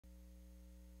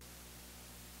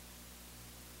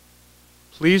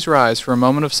Please rise for a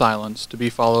moment of silence to be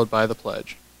followed by the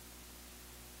pledge.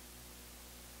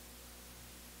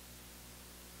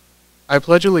 I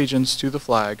pledge allegiance to the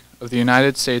flag of the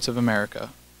United States of America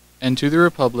and to the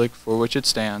republic for which it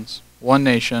stands, one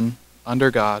nation, under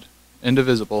God,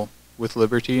 indivisible, with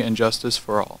liberty and justice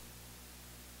for all.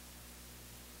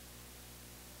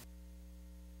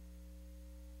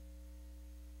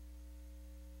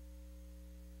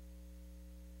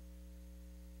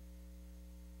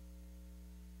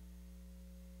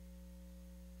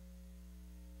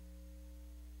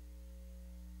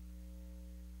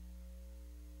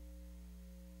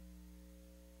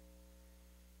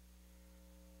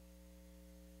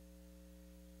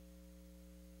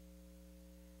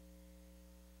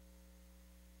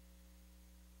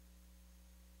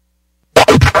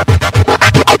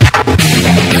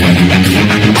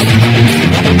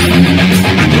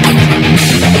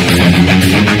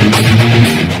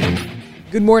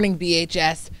 Good morning,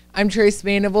 BHS. I'm Trace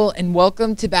Vanderbilt, and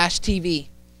welcome to Bash TV.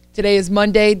 Today is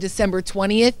Monday, December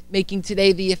 20th, making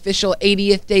today the official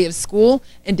 80th day of school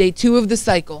and day 2 of the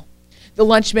cycle. The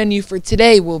lunch menu for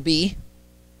today will be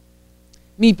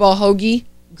meatball hoagie,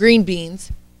 green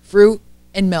beans, fruit,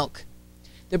 and milk.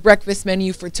 The breakfast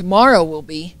menu for tomorrow will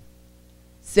be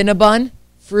Cinnabon,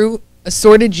 fruit,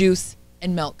 assorted juice,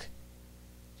 and milk.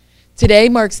 Today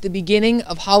marks the beginning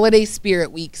of Holiday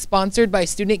Spirit Week, sponsored by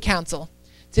Student Council.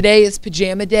 Today is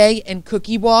Pajama Day and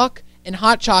Cookie Walk and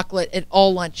hot chocolate at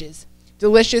all lunches.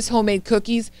 Delicious homemade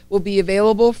cookies will be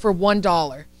available for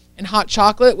 $1, and hot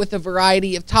chocolate with a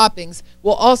variety of toppings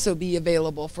will also be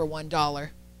available for $1.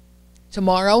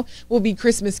 Tomorrow will be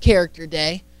Christmas Character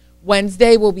Day.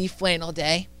 Wednesday will be Flannel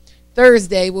Day.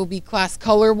 Thursday will be Class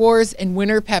Color Wars and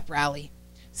Winter Pep Rally.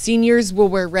 Seniors will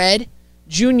wear red,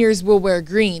 juniors will wear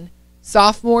green,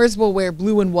 sophomores will wear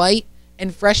blue and white,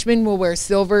 and freshmen will wear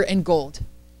silver and gold.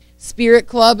 Spirit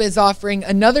Club is offering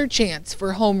another chance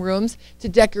for homerooms to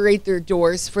decorate their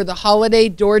doors for the Holiday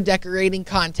Door Decorating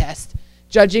Contest.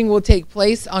 Judging will take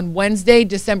place on Wednesday,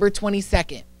 December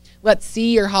 22nd. Let's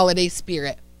see your holiday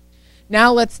spirit.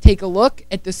 Now let's take a look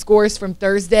at the scores from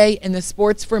Thursday and the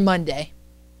sports for Monday.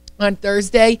 On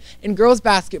Thursday, in girls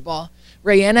basketball,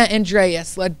 Rayanna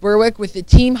Andreas led Berwick with a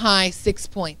team-high 6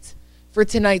 points. For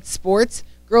tonight's sports,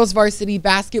 girls varsity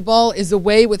basketball is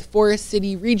away with Forest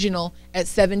City Regional at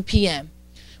 7 p.m.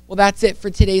 Well, that's it for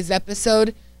today's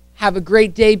episode. Have a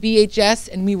great day, BHS,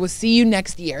 and we will see you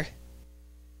next year.